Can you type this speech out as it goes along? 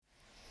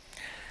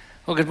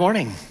Well, good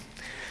morning.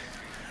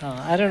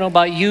 I don't know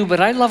about you, but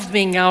I love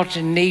being out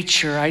in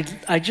nature.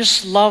 I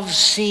just love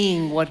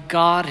seeing what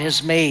God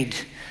has made.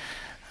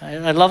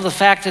 I love the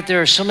fact that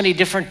there are so many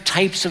different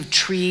types of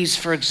trees,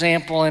 for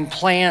example, and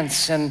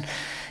plants and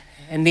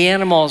the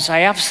animals.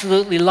 I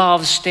absolutely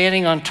love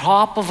standing on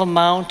top of a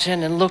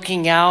mountain and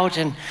looking out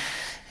and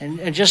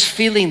just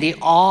feeling the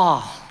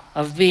awe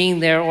of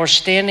being there, or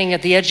standing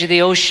at the edge of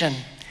the ocean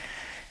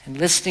and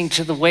listening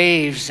to the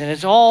waves, and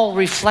it's all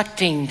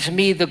reflecting to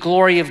me the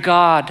glory of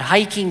God.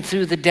 Hiking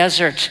through the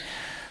desert,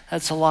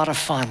 that's a lot of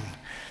fun.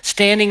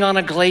 Standing on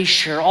a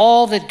glacier,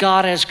 all that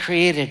God has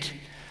created.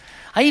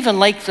 I even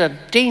like the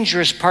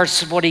dangerous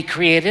parts of what he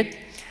created.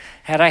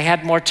 Had I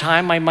had more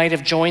time, I might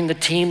have joined the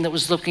team that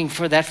was looking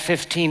for that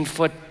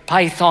 15-foot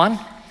python.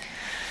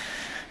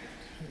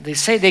 They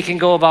say they can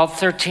go about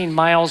 13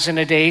 miles in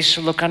a day,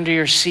 so look under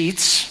your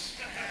seats.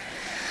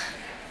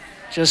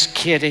 Just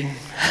kidding.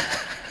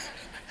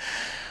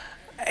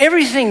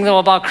 Everything, though,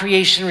 about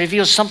creation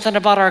reveals something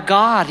about our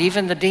God,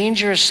 even the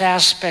dangerous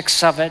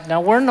aspects of it.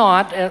 Now, we're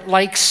not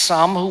like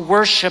some who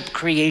worship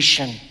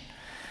creation.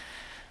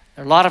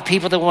 There are a lot of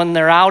people that when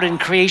they're out in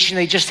creation,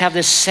 they just have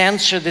this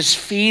sense or this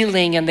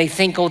feeling, and they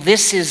think, oh,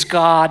 this is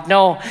God.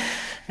 No,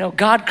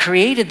 God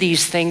created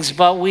these things,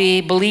 but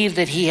we believe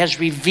that he has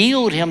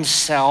revealed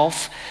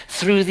himself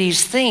through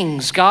these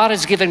things. God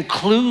has given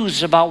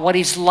clues about what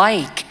he's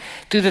like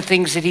through the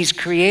things that he's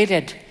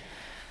created.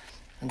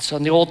 And so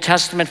in the Old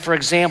Testament, for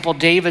example,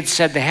 David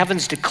said, the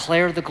heavens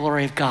declare the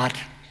glory of God.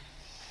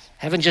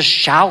 Heaven just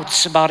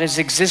shouts about his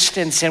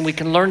existence, and we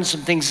can learn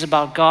some things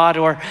about God.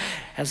 Or,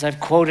 as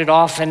I've quoted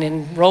often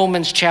in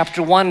Romans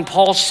chapter 1,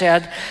 Paul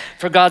said,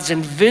 for God's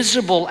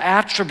invisible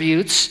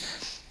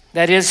attributes,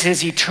 that is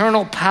his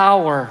eternal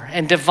power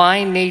and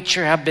divine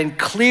nature, have been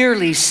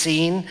clearly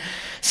seen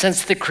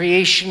since the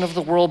creation of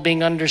the world,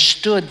 being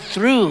understood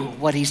through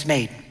what he's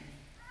made.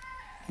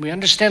 We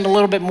understand a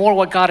little bit more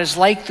what God is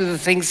like through the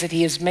things that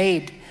he has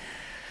made.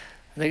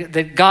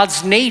 That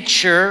God's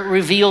nature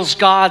reveals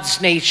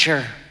God's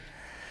nature.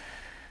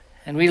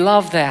 And we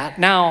love that.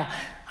 Now,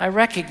 I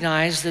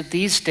recognize that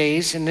these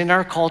days and in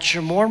our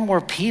culture, more and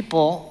more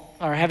people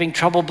are having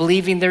trouble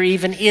believing there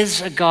even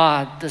is a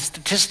God. The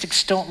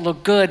statistics don't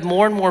look good.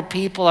 More and more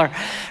people are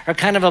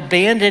kind of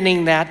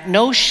abandoning that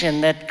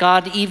notion that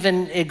God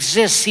even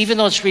exists, even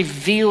though it's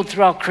revealed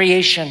throughout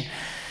creation.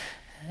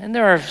 And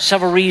there are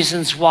several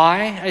reasons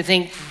why. I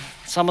think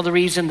some of the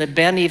reason that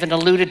Ben even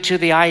alluded to,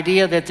 the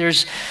idea that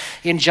there's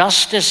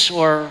injustice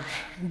or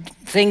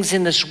things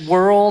in this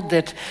world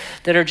that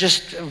are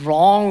just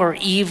wrong or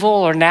evil,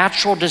 or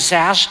natural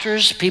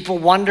disasters. People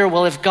wonder,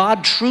 well, if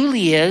God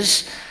truly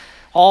is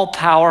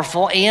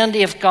all-powerful, and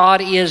if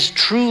God is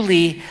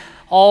truly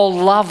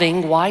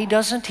all-loving, why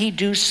doesn't he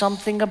do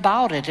something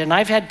about it? And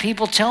I've had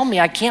people tell me,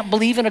 I can't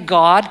believe in a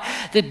God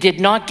that did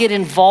not get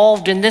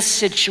involved in this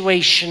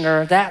situation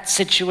or that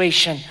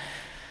situation.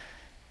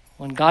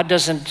 When God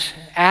doesn't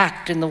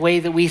act in the way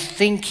that we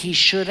think he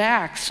should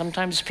act,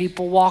 sometimes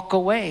people walk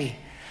away.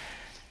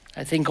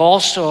 I think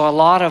also a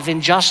lot of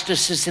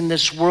injustices in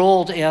this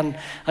world and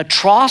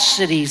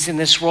atrocities in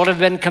this world have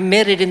been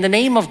committed in the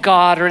name of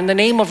God or in the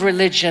name of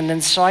religion.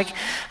 And so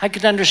I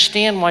could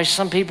understand why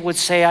some people would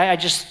say, I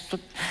just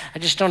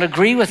don't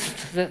agree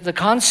with the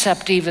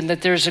concept even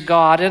that there's a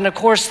God. And of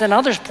course, then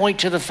others point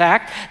to the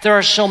fact there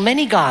are so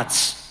many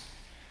gods.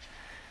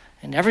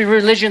 And every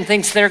religion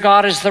thinks their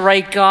God is the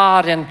right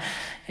God. And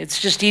it's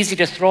just easy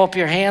to throw up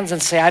your hands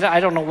and say, I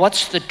don't know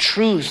what's the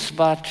truth,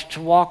 but to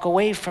walk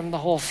away from the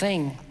whole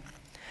thing.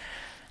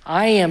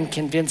 I am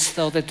convinced,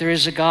 though, that there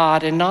is a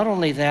God, and not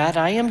only that,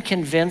 I am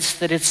convinced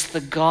that it's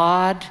the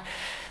God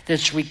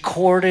that's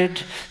recorded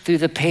through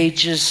the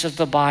pages of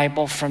the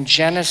Bible from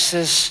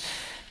Genesis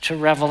to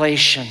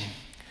Revelation.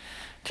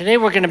 Today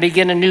we're going to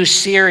begin a new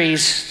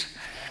series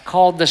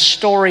called The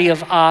Story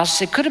of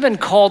Us. It could have been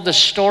called The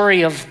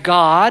Story of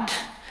God,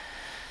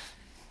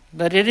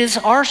 but it is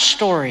our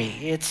story.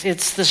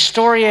 It's the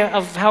story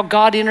of how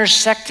God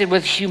intersected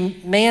with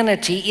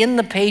humanity in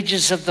the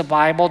pages of the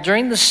Bible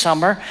during the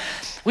summer.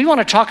 We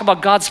want to talk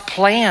about God's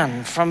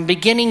plan from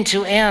beginning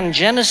to end,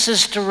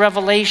 Genesis to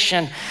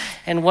Revelation,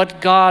 and what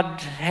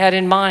God had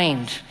in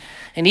mind.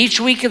 And each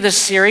week of this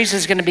series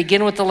is going to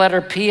begin with the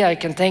letter P. I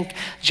can thank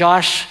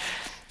Josh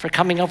for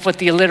coming up with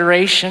the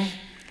alliteration.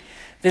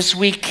 This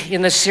week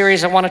in this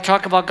series, I want to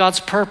talk about God's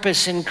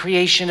purpose in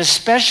creation,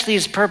 especially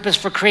his purpose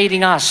for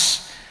creating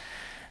us.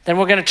 Then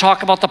we're going to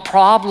talk about the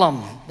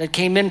problem that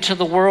came into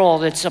the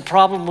world. It's a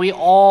problem we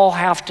all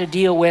have to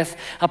deal with,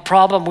 a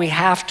problem we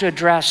have to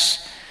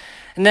address.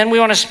 And then we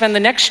want to spend the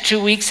next 2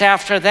 weeks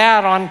after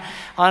that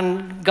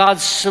on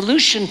God's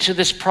solution to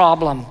this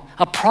problem,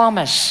 a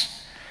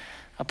promise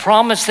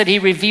that he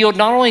revealed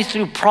not only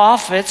through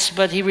prophets,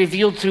 but he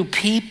revealed through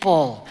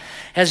people.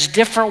 As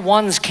different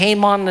ones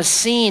came on the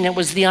scene, it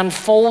was the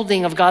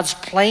unfolding of God's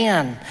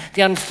plan,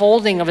 the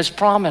unfolding of his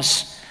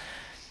promise.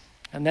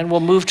 And then we'll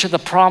move to the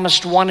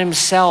promised one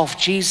himself,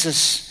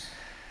 Jesus.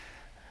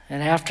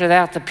 And after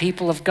that, the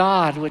people of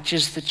God, which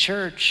is the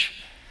church.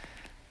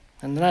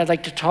 And then I'd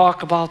like to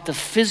talk about the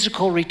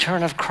physical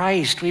return of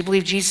Christ. We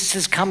believe Jesus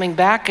is coming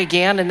back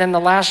again, and then the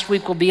last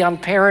week will be on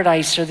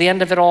paradise, or the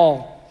end of it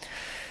all,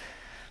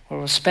 where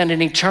we'll spend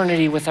an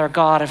eternity with our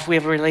God if we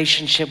have a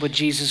relationship with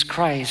Jesus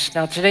Christ.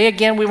 Now today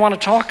again we want to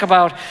talk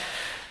about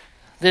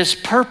this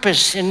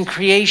purpose in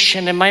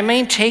creation, and my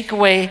main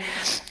takeaway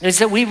is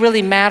that we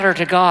really matter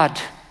to God.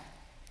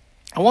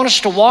 I want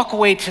us to walk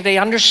away today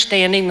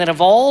understanding that of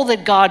all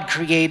that God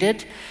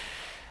created,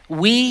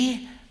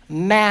 we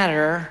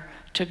matter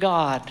to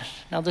God.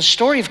 Now, the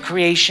story of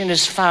creation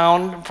is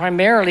found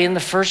primarily in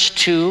the first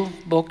two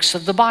books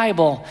of the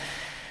Bible.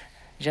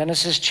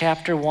 Genesis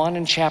chapter 1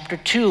 and chapter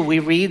 2. We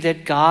read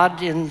that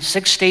God in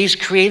 6 days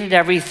created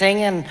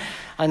everything, and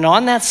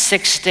on that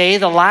sixth day,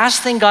 the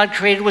last thing God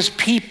created was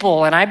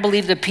people, and I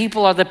believe that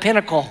people are the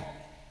pinnacle.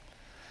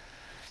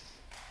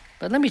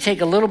 But let me take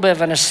a little bit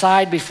of an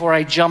aside before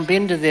I jump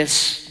into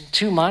this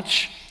too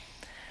much,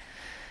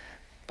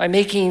 by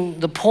making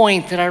the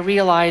point that I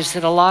realize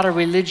that a lot of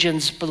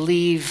religions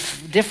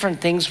believe different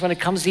things when it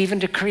comes even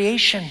to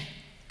creation.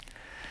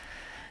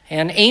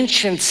 And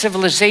ancient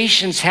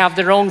civilizations have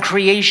their own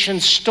creation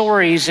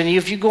stories. And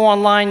if you go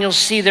online, you'll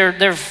see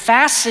they're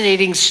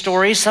fascinating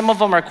stories. Some of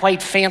them are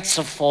quite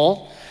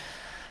fanciful.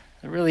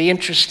 They're really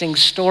interesting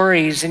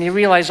stories. And you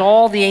realize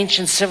all the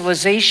ancient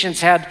civilizations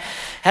had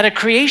a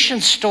creation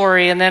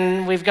story. And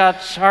then we've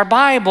got our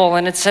Bible,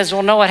 and it says,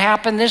 well, no, it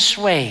happened this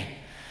way.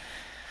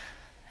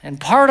 And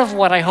part of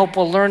what I hope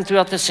we'll learn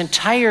throughout this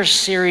entire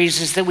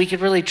series is that we could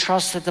really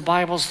trust that the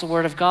Bible's the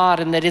Word of God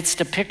and that its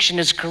depiction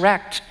is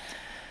correct.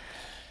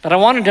 But I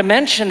wanted to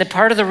mention that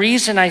part of the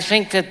reason I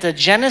think that the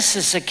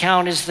Genesis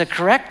account is the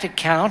correct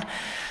account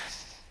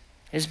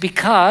is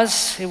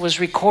because it was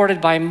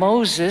recorded by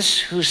Moses,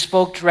 who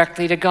spoke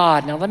directly to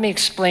God. Now let me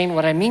explain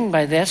what I mean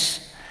by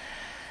this.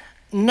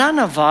 None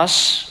of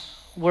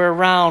us were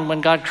around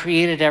when God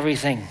created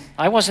everything.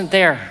 I wasn't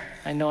there.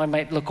 I know I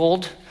might look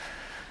old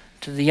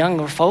to the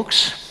younger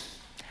folks.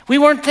 We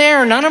weren't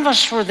there. None of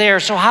us were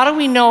there. So how do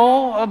we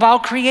know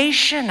about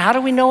creation? How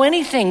do we know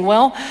anything?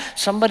 Well,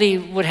 somebody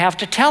would have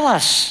to tell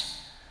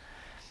us.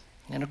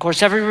 And of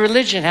course, every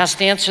religion has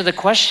to answer the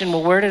question,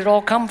 well, where did it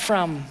all come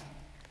from?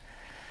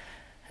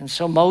 And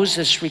so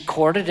Moses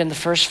recorded in the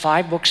first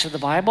 5 books of the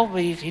Bible,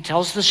 he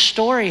tells the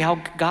story how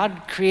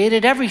God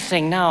created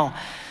everything. Now,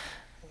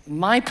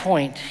 my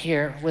point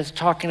here with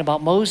talking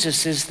about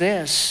Moses is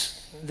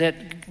this,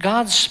 that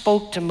God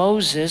spoke to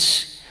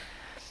Moses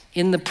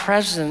in the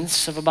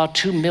presence of about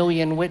 2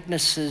 million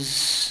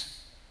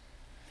witnesses.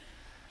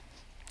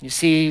 You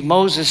see,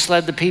 Moses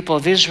led the people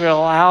of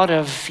Israel out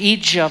of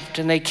Egypt,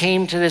 and they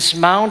came to this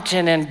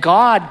mountain, and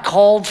God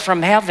called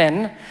from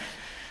heaven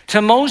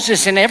to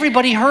Moses, and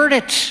everybody heard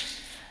it.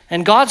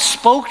 And God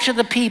spoke to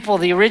the people.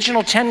 The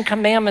original 10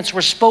 commandments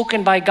were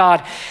spoken by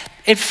God.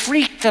 It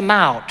freaked them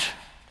out.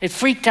 It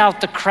freaked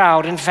out the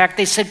crowd. In fact,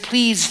 they said,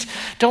 please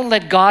don't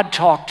let God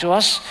talk to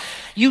us.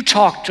 You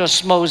talk to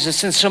us,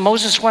 Moses. And so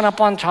Moses went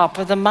up on top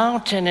of the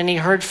mountain, and he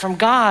heard from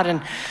God,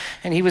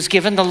 and he was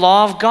given the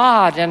law of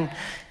God,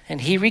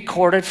 and he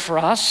recorded for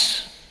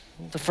us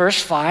the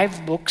first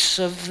 5 books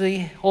of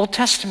the Old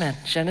Testament,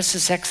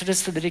 Genesis,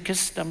 Exodus,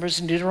 Leviticus, Numbers,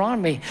 and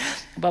Deuteronomy.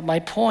 But my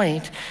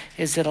point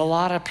is that a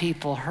lot of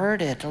people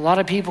heard it. A lot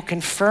of people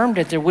confirmed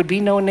it. There would be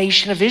no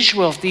nation of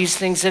Israel if these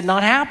things had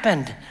not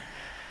happened.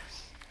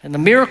 And the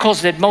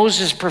miracles that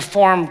Moses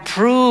performed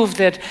proved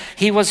that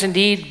he was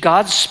indeed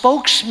God's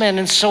spokesman.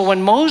 And so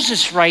when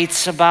Moses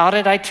writes about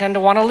it, I tend to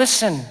want to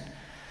listen.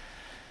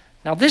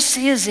 Now, this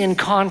is in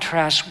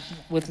contrast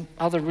with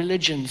other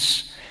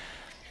religions.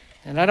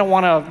 And I don't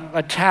want to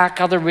attack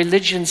other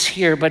religions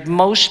here, but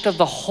most of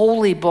the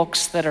holy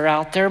books that are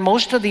out there,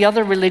 most of the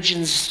other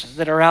religions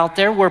that are out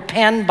there were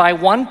penned by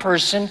one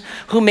person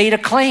who made a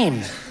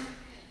claim.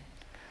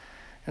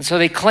 And so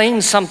they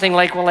claim something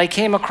like, well, I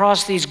came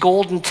across these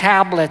golden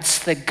tablets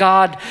that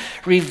God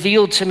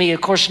revealed to me.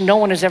 Of course, no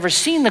one has ever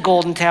seen the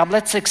golden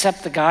tablets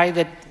except the guy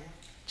that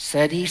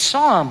said he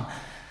saw them.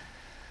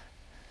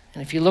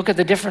 And if you look at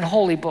the different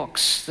holy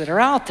books that are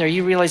out there,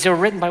 you realize they were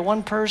written by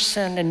one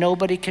person and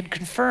nobody could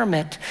confirm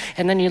it.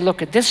 And then you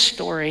look at this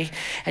story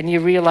and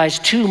you realize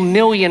 2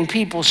 million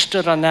people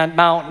stood on that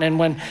mountain. And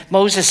when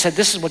Moses said,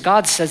 this is what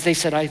God says, they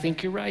said, I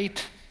think you're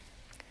right.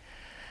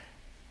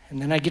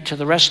 And then I get to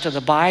the rest of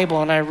the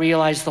Bible and I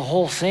realize the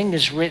whole thing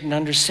is written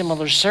under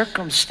similar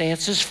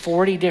circumstances,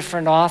 40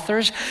 different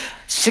authors,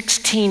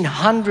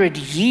 1,600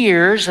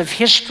 years of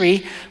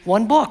history,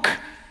 one book.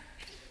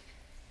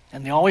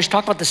 And they always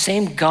talk about the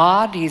same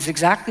God. He's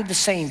exactly the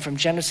same from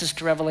Genesis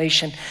to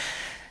Revelation.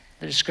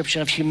 The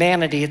description of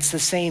humanity, it's the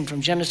same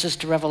from Genesis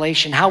to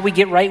Revelation. How we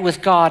get right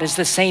with God is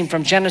the same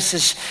from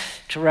Genesis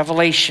to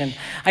Revelation.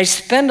 I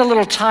spend a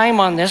little time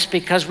on this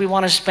because we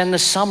want to spend the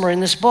summer in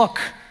this book.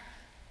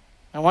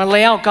 I want to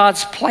lay out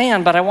God's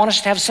plan, but I want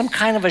us to have some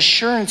kind of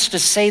assurance to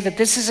say that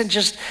this isn't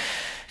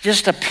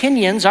just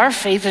opinions. Our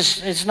faith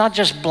is not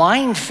just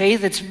blind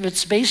faith.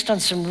 It's based on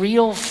some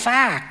real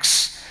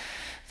facts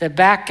that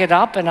back it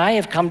up, and I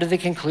have come to the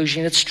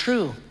conclusion it's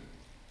true.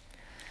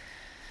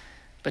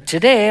 But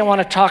today I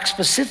want to talk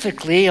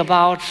specifically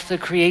about the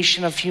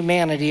creation of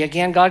humanity.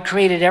 Again, God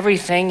created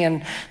everything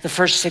in the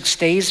first 6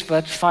 days,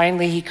 but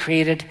finally he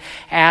created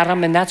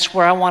Adam, and that's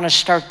where I want to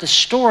start the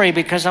story,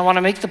 because I want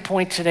to make the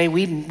point today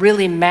we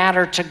really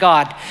matter to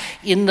God.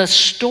 In the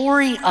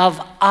story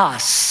of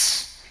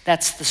us,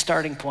 that's the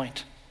starting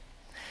point.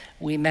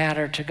 We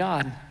matter to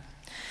God.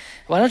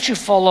 Why don't you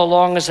follow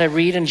along as I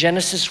read in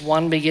Genesis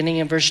 1, beginning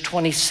in verse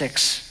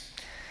 26.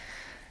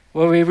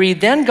 Where we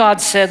read, "Then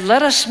God said,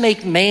 'Let us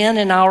make man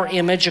in our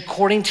image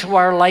according to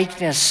our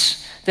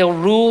likeness. They'll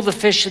rule the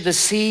fish of the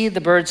sea,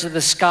 the birds of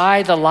the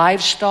sky, the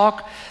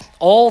livestock,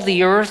 all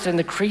the earth, and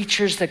the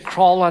creatures that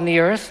crawl on the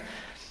earth.'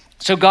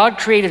 So God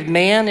created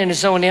man in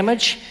his own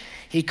image.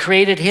 He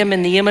created him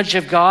in the image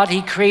of God.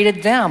 He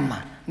created them,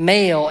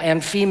 male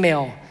and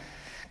female.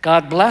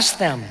 God blessed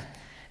them.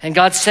 And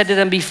God said to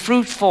them, 'Be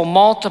fruitful,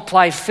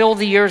 multiply, fill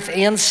the earth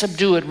and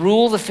subdue it.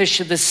 Rule the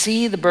fish of the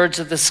sea, the birds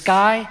of the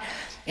sky,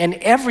 and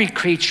every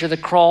creature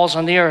that crawls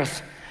on the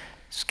earth.'"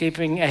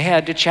 Skipping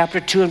ahead to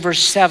chapter 2 and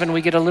verse 7, we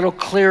get a little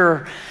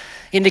clearer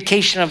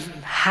indication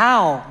of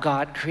how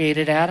God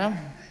created Adam.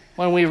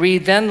 When we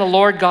read, "Then the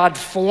Lord God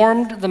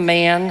formed the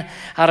man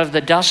out of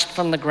the dust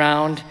from the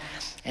ground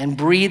and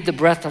breathed the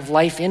breath of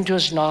life into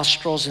his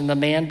nostrils, and the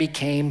man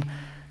became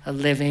a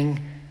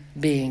living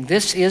being."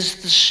 This is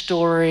the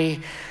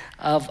story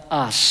of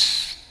us.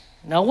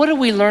 Now, what do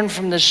we learn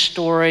from this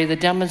story that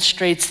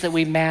demonstrates that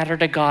we matter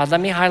to God? Let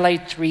me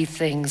highlight 3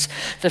 things.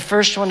 The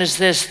first one is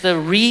this: the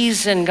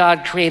reason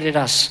God created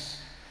us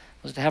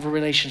was to have a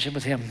relationship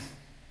with him.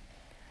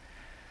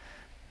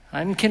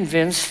 I'm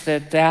convinced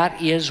that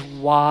that is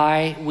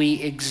why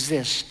we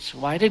exist.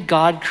 Why did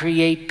God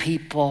create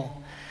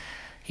people?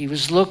 He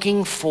was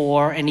looking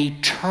for an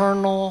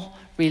eternal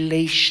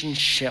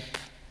relationship.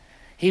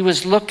 He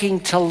was looking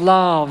to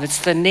love. It's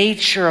the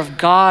nature of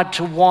God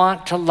to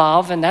want to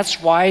love, and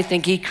that's why I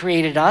think he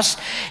created us.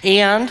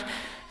 And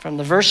from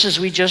the verses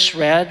we just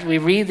read, we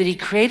read that he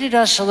created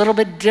us a little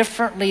bit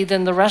differently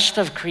than the rest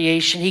of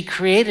creation. He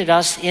created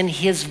us in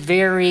his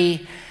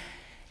very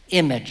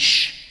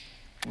image.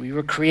 We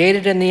were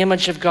created in the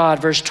image of God.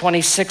 Verse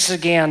 26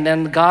 again,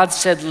 "Then God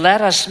said,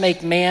 'Let us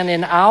make man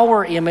in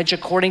our image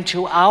according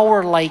to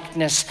our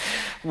likeness.'"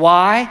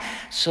 Why?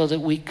 So that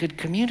we could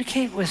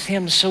communicate with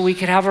him, so we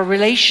could have a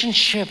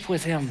relationship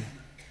with him.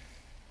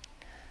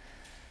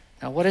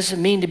 Now, what does it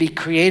mean to be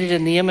created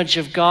in the image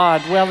of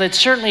God? Well, it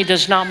certainly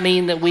does not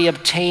mean that we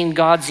obtain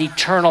God's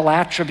eternal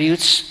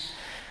attributes.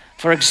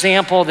 For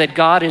example, that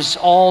God is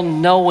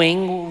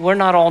all-knowing. We're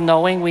not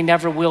all-knowing. We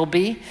never will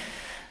be.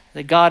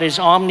 That God is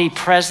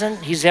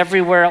omnipresent. He's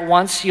everywhere at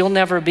once. You'll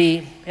never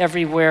be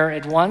everywhere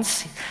at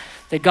once.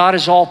 That God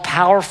is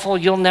all-powerful.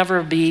 You'll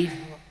never be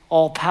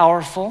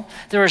all-powerful.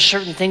 There are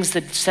certain things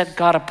that set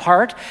God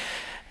apart.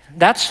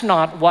 That's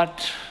not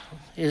what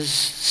is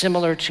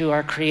similar to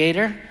our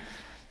Creator.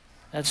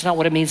 That's not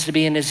what it means to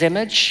be in his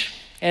image.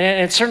 And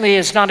it certainly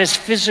is not his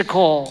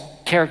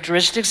physical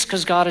characteristics,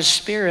 because God is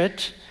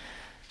spirit.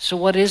 So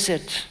what is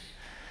it?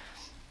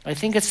 I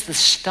think it's the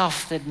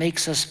stuff that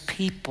makes us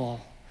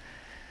people.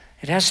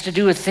 It has to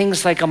do with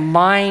things like a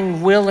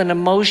mind, will, and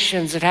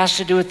emotions. It has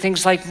to do with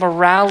things like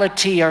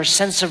morality, our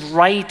sense of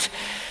right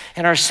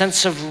and our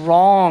sense of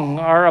wrong.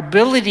 Our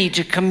ability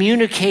to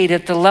communicate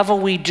at the level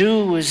we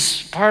do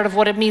is part of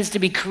what it means to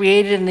be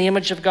created in the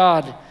image of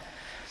God.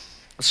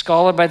 A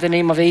scholar by the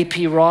name of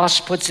A.P.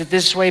 Ross puts it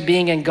this way: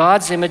 being in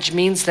God's image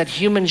means that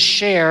humans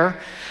share,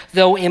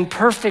 though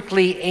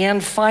imperfectly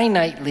and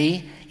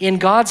finitely, in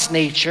God's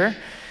nature.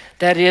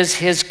 That is,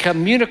 his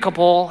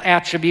communicable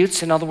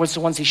attributes, in other words, the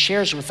ones he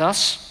shares with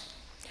us.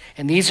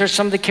 And these are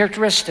some of the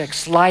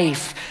characteristics: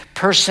 life,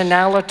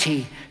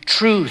 personality,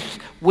 truth,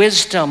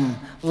 wisdom,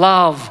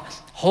 love,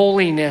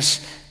 holiness,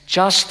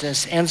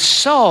 justice. And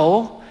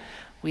so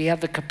we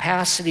have the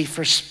capacity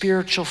for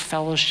spiritual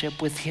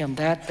fellowship with him.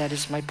 That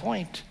is my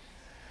point.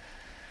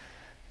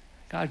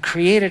 God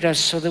created us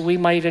so that we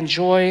might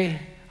enjoy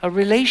a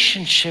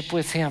relationship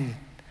with him.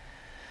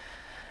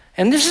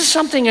 And this is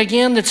something,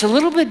 again, that's a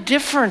little bit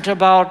different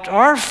about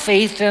our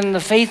faith and the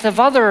faith of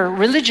other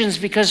religions,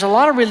 because a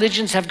lot of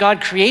religions have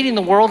God creating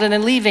the world and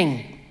then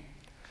leaving.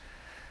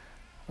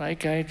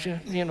 Like,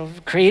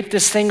 create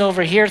this thing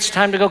over here, it's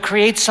time to go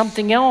create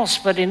something else.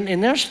 But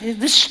in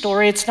this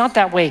story, it's not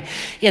that way.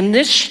 In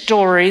this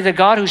story, the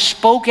God who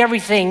spoke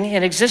everything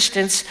in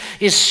existence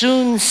is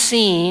soon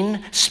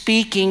seen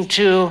speaking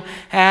to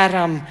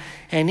Adam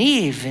and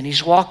Eve, and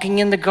he's walking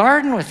in the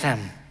garden with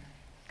them.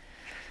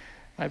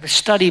 My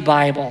study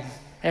Bible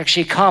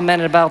actually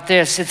commented about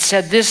this. It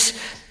said this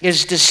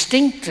is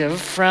distinctive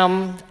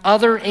from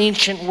other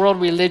ancient world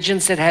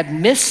religions that had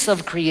myths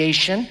of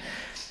creation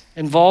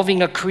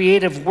involving a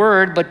creative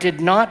word, but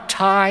did not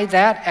tie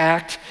that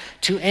act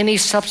to any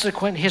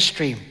subsequent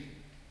history.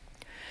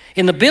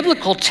 In the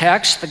biblical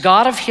text, the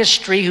God of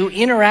history who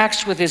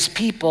interacts with his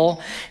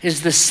people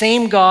is the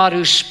same God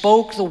who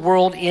spoke the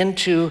world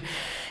into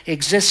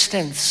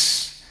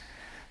existence.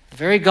 The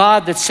very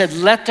God that said,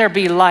 "Let there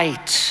be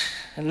light,"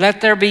 and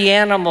 "let there be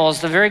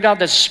animals," the very God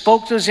that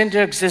spoke those into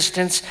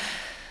existence,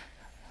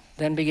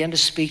 then began to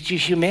speak to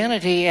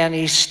humanity, and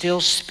he still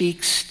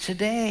speaks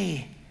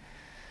today.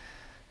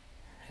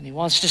 And he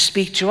wants to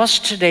speak to us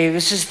today.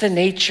 This is the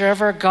nature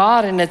of our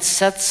God, and it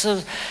sets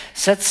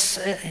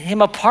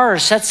him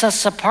apart, sets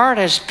us apart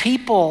as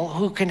people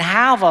who can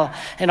have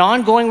an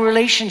ongoing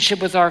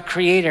relationship with our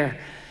Creator.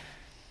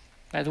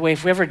 By the way,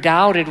 if we ever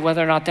doubted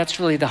whether or not that's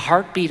really the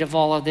heartbeat of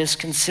all of this,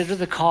 consider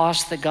the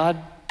cost that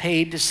God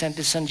paid to send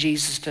his son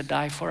Jesus to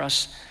die for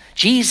us.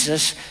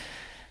 Jesus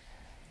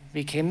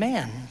became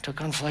man, took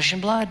on flesh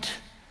and blood,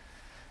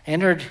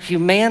 entered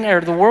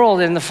the world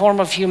in the form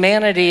of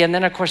humanity, and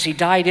then of course he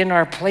died in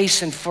our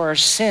place and for our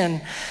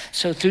sin.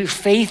 So through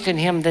faith in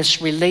him,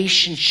 this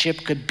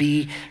relationship could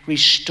be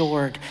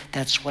restored.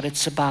 That's what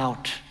it's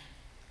about.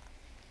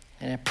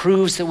 And it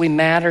proves that we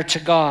matter to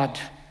God.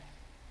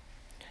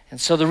 And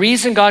so the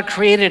reason God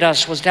created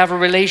us was to have a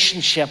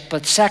relationship.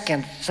 But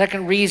second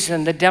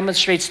reason that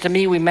demonstrates to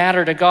me we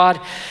matter to God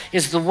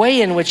is the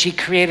way in which he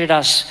created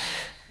us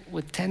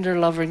with tender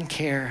love and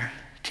care.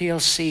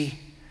 TLC.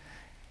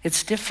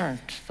 It's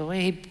different. The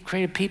way he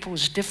created people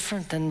was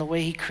different than the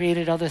way he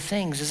created other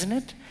things, isn't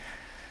it?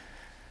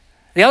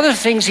 The other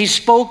things he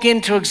spoke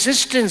into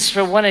existence,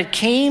 but when it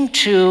came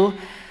to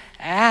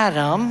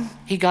Adam,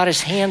 he got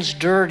his hands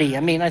dirty.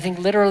 I think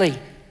literally.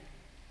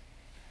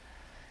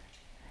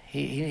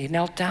 He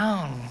knelt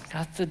down,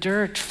 got the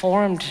dirt,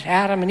 formed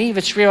Adam and Eve.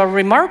 It's a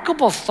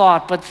remarkable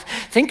thought, but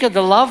think of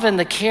the love and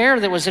the care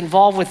that was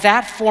involved with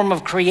that form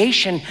of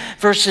creation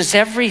versus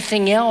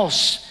everything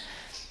else.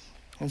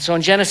 And so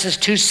in Genesis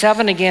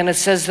 2:7 again, it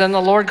says, "Then the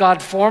Lord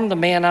God formed the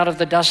man out of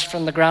the dust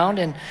from the ground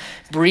and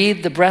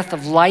breathed the breath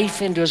of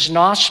life into his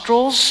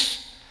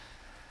nostrils."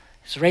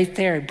 It's right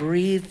there. He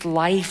breathed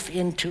life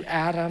into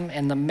Adam,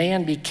 and the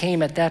man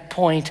became at that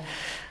point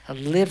a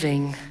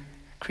living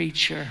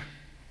creature.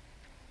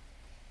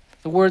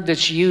 The word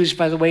that's used,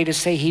 by the way, to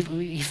say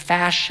he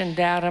fashioned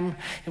Adam,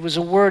 it was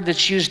a word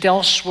that's used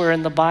elsewhere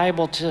in the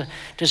Bible to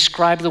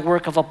describe the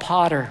work of a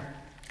potter.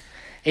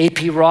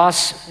 A.P.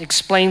 Ross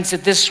explains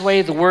it this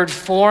way: the word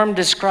form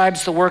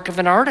describes the work of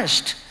an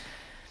artist.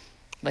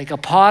 Like a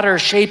potter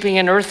shaping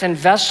an earthen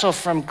vessel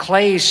from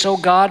clay, so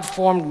God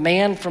formed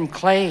man from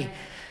clay.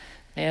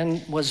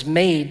 Man was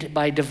made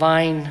by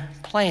divine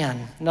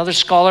plan. Another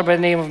scholar by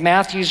the name of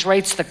Matthews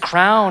writes, the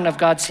crown of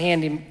God's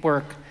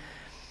handiwork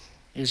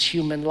is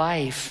human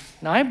life.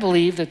 Now, I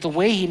believe that the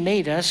way he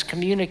made us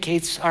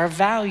communicates our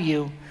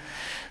value.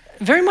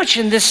 Very much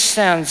in this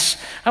sense,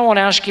 I won't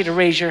ask you to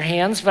raise your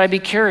hands, but I'd be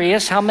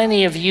curious how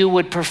many of you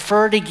would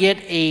prefer to get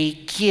a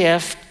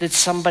gift that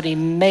somebody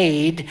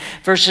made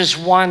versus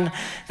one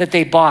that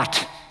they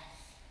bought.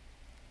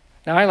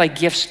 Now, I like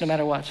gifts no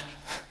matter what.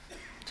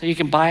 So you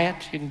can buy it,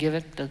 you can give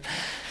it.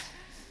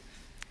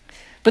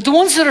 But the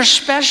ones that are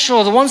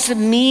special, the ones that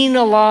mean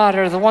a lot,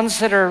 are the ones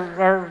that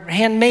are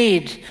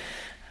handmade.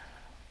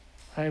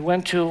 I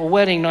went to a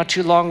wedding not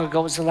too long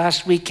ago. It was the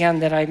last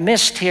weekend that I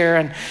missed here,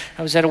 and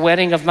I was at a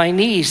wedding of my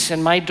niece,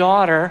 and my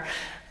daughter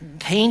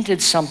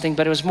painted something,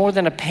 but it was more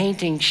than a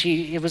painting.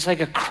 It was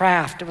like a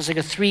craft. It was like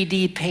a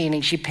 3D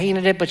painting. She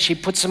painted it, but she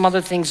put some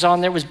other things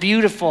on there. It was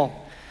beautiful.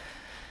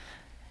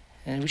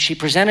 And she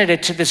presented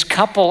it to this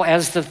couple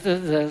as the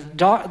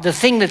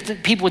thing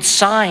that people would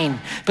sign.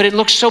 But it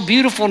looked so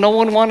beautiful, no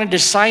one wanted to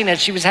sign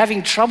it. She was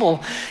having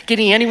trouble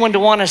getting anyone to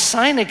want to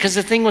sign it because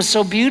the thing was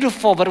so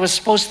beautiful, but it was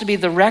supposed to be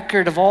the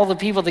record of all the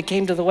people that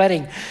came to the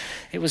wedding.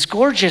 It was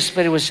gorgeous,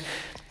 but it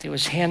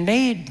was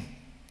handmade.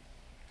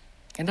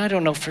 And I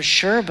don't know for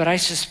sure, but I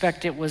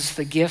suspect it was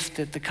the gift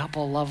that the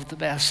couple loved the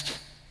best.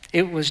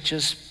 It was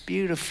just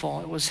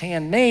beautiful. It was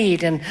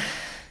handmade, and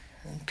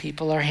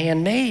people are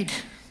handmade.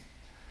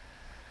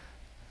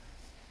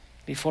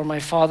 Before my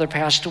father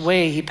passed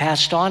away, he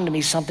passed on to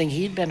me something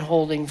he'd been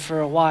holding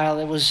for a while.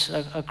 It was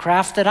a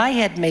craft that I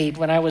had made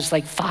when I was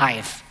like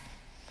 5.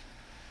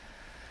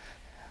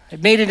 I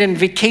made it in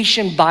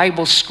Vacation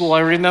Bible School. I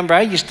remember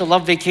I used to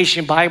love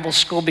Vacation Bible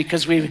School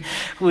because we'd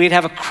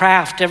have a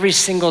craft every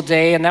single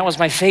day, and that was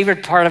my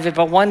favorite part of it.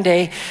 But one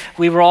day,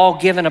 we were all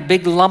given a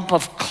big lump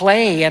of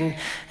clay,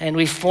 and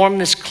we formed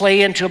this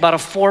clay into about a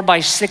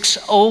 4x6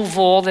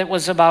 oval that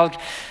was about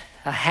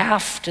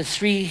 1/2 to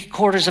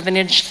 3/4 of an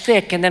inch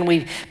thick, and then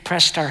we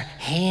pressed our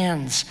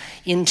hands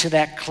into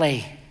that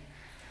clay,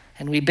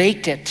 and we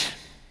baked it.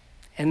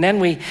 And then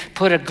we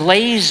put a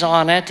glaze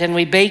on it, and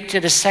we baked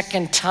it a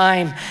second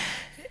time.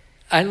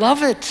 I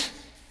love it.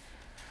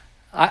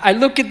 I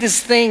look at this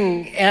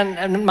thing,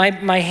 and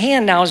my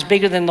hand now is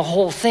bigger than the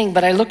whole thing,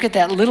 but I look at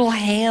that little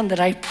hand that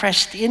I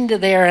pressed into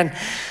there, and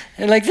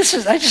like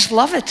I just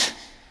love it.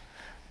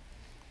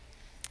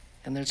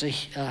 And there's a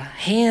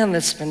hand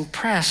that's been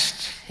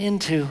pressed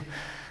into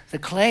the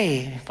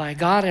clay by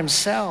God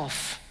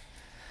himself.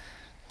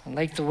 I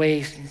like the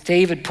way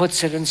David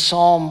puts it in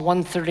Psalm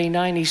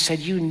 139. He said,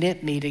 "You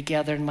knit me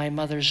together in my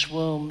mother's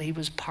womb." He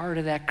was part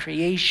of that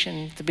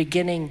creation at the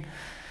beginning.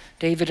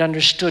 David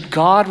understood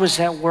God was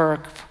at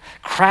work,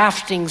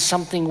 crafting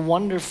something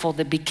wonderful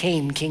that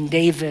became King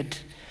David.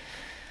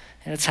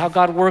 And it's how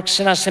God works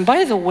in us. And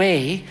by the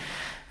way,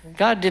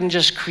 God didn't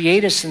just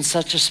create us in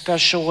such a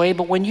special way,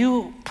 but when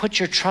you put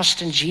your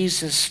trust in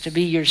Jesus to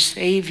be your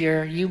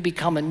Savior, you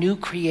become a new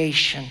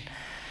creation.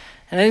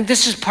 And I think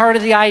this is part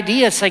of the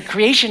idea. It's like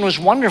creation was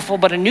wonderful,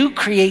 but a new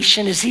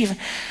creation is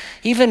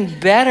even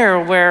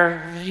better,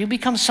 where you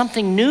become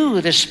something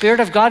new. The Spirit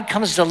of God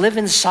comes to live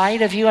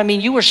inside of you. I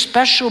mean, you were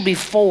special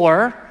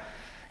before.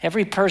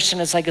 Every person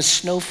is like a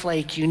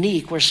snowflake,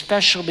 unique. We're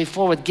special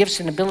before with gifts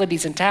and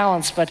abilities and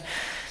talents, but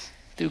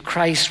through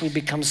Christ we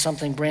become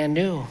something brand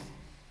new.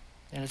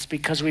 And it's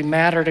because we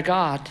matter to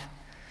God.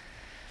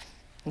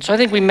 And so I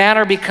think we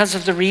matter because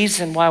of the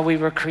reason why we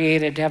were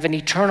created, to have an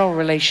eternal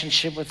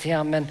relationship with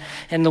Him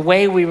and the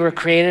way we were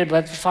created,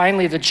 but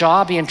finally the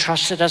job He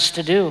entrusted us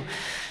to do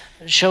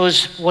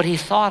shows what He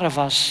thought of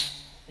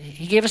us.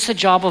 He gave us the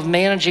job of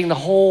managing the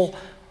whole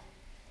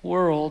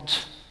world.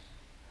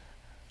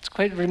 It's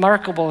quite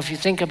remarkable if you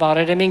think about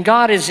it. I mean,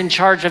 God is in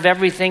charge of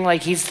everything,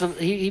 like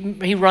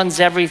He runs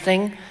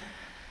everything.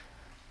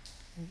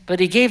 But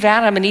He gave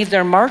Adam and Eve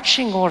their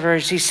marching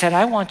orders. He said,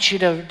 I want you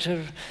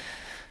to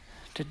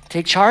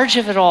take charge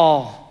of it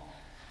all.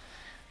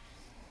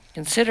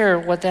 Consider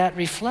what that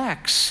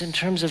reflects in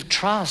terms of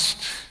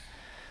trust.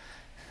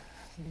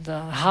 The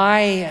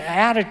high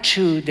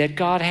attitude that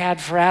God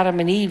had for Adam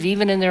and Eve,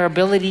 even in their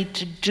ability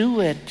to do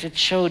it, it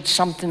showed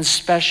something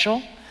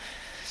special.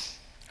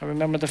 I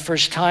remember the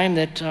first time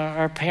that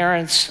our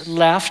parents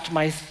left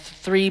my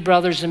 3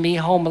 brothers and me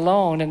home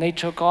alone, and they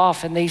took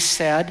off, and they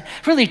said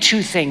really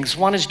 2 things.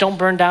 One is, don't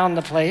burn down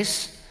the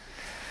place,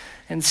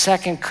 and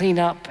second, clean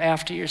up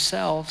after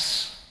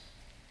yourselves.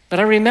 But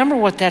I remember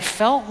what that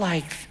felt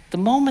like the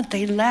moment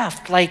they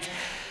left. Like,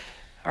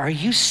 are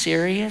you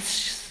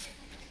serious?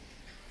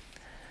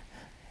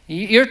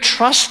 You're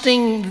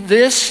trusting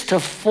this to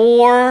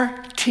 4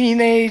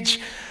 teenage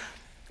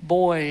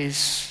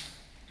boys.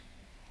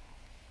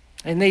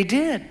 And they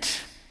did.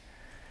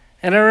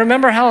 And I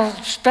remember how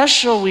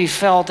special we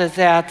felt at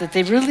that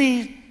they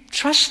really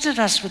trusted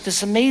us with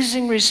this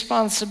amazing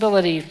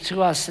responsibility.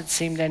 To us, it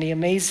seemed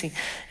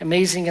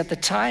amazing at the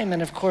time.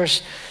 And of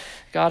course,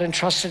 God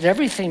entrusted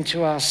everything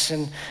to us.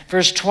 In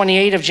verse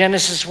 28 of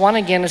Genesis 1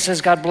 again, it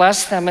says, God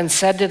blessed them and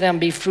said to them,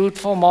 be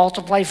fruitful,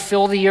 multiply,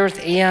 fill the earth,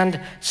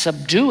 and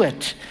subdue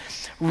it.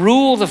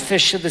 Rule the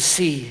fish of the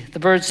sea, the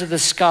birds of the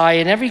sky,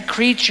 and every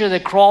creature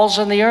that crawls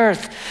on the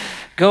earth.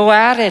 Go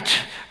at it,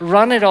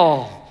 run it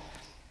all.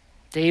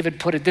 David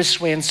put it this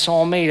way in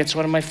Psalm 8. It's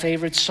one of my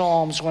favorite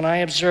psalms. When I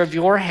observe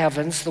your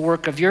heavens, the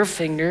work of your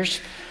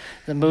fingers,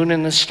 the moon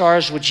and the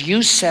stars which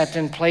you set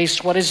in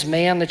place, what is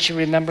man that you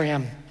remember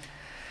him?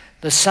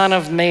 The Son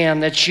of Man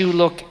that you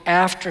look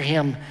after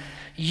him.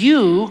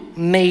 You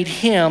made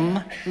him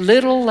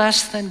little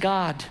less than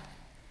God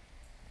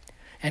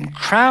and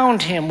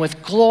crowned him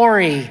with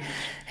glory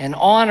and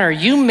honor.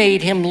 You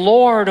made him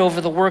Lord over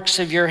the works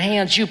of your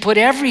hands. You put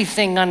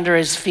everything under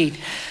his feet.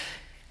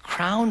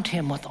 Crowned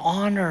him with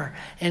honor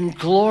and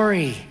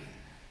glory.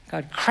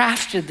 God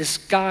crafted this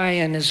guy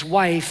and his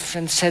wife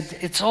and said,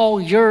 it's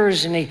all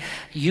yours, and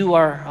you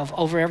are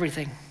over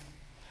everything.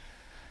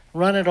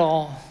 Run it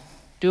all.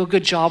 Do a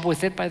good job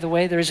with it, by the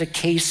way. There's a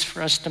case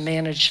for us to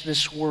manage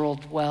this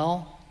world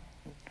well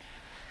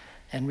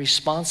and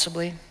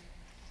responsibly.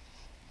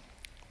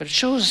 But it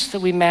shows that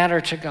we matter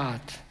to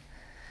God.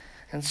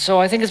 And so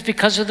I think it's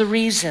because of the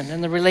reason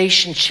and the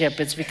relationship.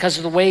 It's because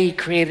of the way he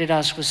created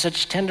us with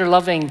such tender,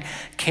 loving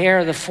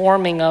care, the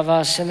forming of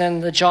us, and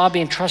then the job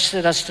he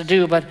entrusted us to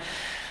do. But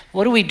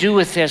what do we do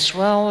with this?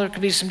 Well, there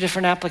could be some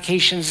different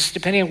applications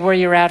depending on where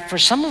you're at. For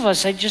some of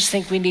us, I just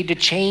think we need to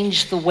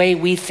change the way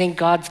we think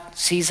God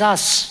sees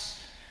us.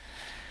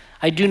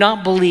 I do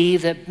not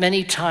believe that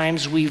many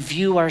times we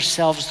view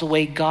ourselves the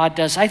way God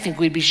does. I think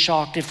we'd be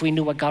shocked if we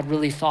knew what God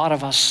really thought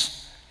of us.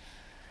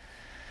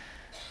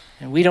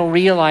 And we don't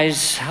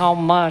realize how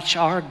much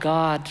our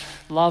God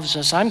loves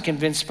us. I'm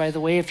convinced, by the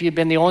way, if you'd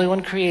been the only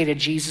one created,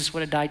 Jesus would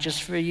have died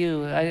just for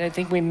you. I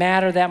think we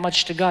matter that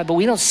much to God, but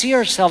we don't see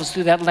ourselves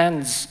through that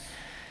lens.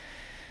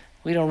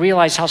 We don't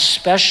realize how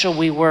special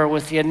we were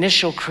with the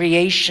initial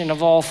creation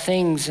of all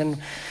things, and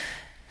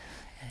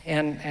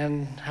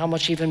how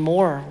much even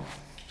more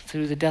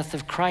through the death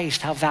of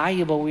Christ, how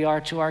valuable we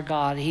are to our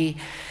God.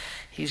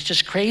 He's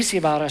just crazy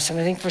about us, and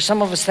I think for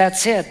some of us,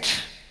 that's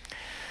it.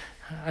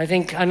 I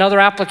think another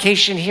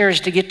application here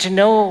is to get to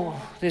know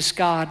this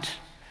God.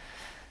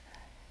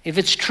 If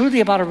it's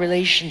truly about a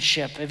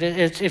relationship,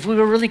 if we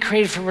were really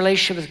created for a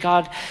relationship with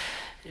God,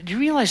 do you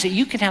realize that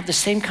you can have the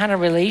same kind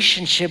of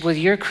relationship with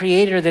your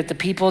Creator that the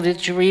people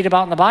that you read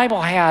about in the Bible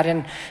had?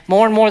 And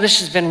more this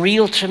has been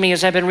real to me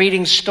as I've been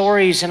reading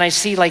stories, and I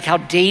see like how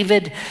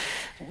David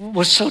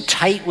was so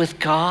tight with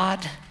God.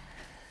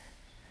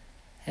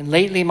 And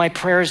lately my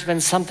prayer has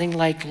been something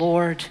like,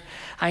 Lord,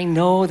 I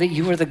know that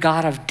you are the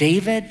God of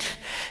David,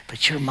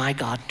 but you're my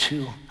God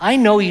too. I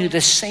know you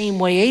the same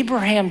way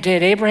Abraham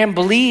did. Abraham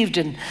believed,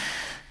 and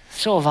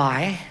so have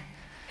I.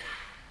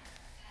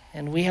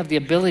 And we have the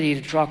ability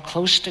to draw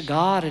close to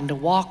God and to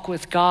walk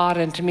with God,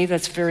 and to me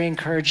that's very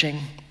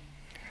encouraging.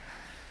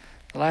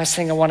 The last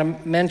thing I want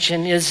to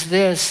mention is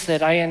this,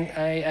 that I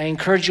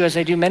encourage you, as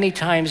I do many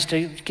times,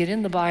 to get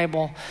in the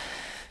Bible.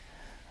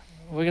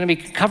 We're going to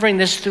be covering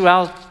this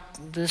throughout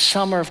this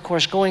summer, of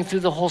course, going through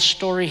the whole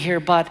story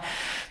here. But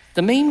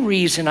the main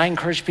reason I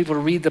encourage people to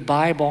read the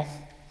Bible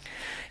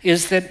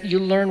is that you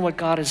learn what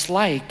God is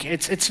like.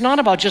 It's not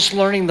about just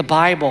learning the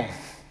Bible.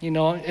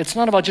 It's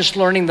not about just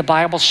learning the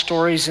Bible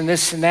stories and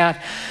this and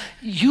that.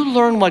 You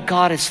learn what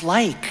God is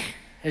like.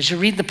 As you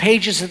read the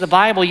pages of the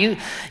Bible, you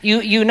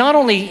not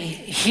only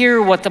hear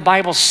what the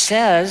Bible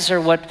says or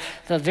what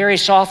the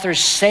various authors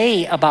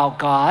say about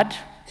God,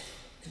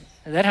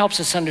 that helps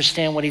us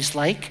understand what he's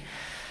like,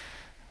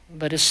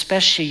 but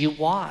especially you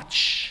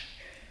watch.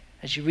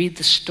 As you read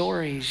the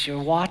stories, you're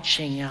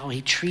watching how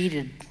he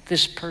treated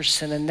this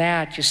person and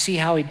that. You see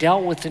how he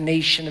dealt with the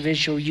nation of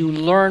Israel. You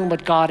learn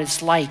what God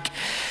is like.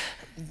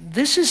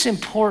 This is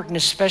important,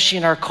 especially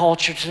in our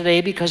culture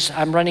today, because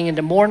I'm running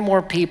into more and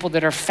more people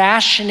that are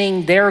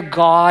fashioning their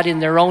God in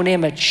their own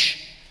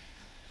image.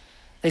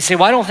 They say,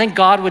 well, I don't think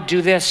God would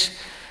do this.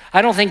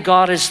 I don't think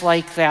God is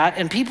like that.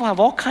 And people have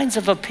all kinds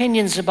of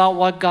opinions about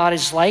what God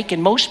is like,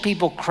 and most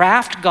people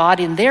craft God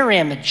in their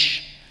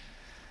image.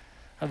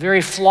 A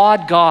very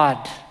flawed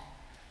God.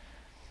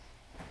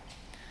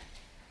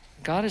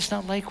 God is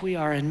not like we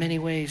are in many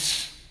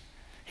ways.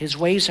 His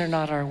ways are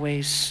not our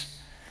ways.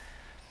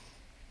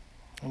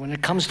 And when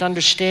it comes to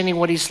understanding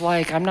what he's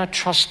like, I'm not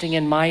trusting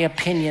in my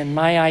opinion,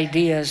 my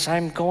ideas.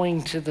 I'm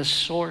going to the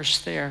source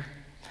there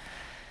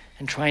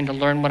and trying to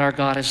learn what our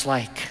God is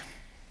like.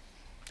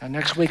 Now,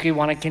 next week, we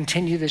want to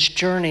continue this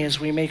journey as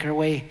we make our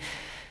way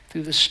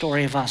through the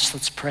story of us.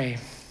 Let's pray.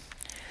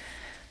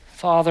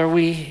 Father,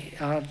 we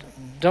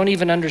don't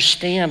even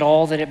understand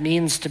all that it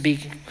means to be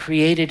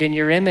created in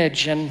your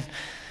image, and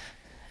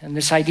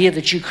this idea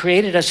that you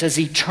created us as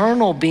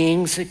eternal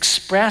beings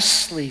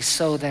expressly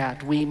so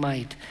that we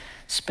might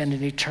spend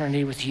an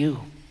eternity with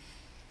you.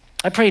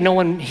 I pray no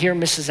one here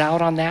misses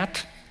out on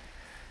that.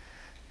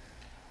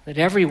 That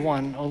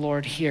everyone, oh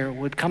Lord, here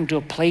would come to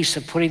a place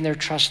of putting their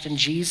trust in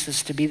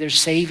Jesus to be their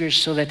Savior,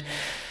 so that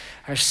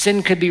our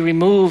sin could be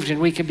removed and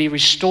we could be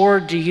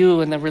restored to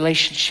you, and the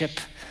relationship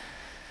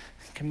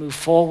can move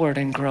forward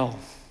and grow.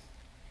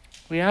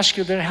 We ask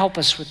you to help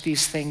us with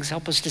these things.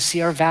 Help us to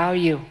see our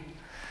value.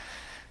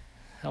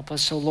 Help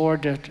us, oh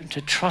Lord,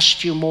 to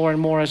trust you more and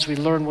more as we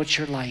learn what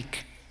you're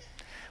like.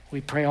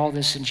 We pray all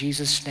this in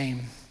Jesus'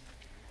 name.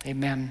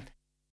 Amen.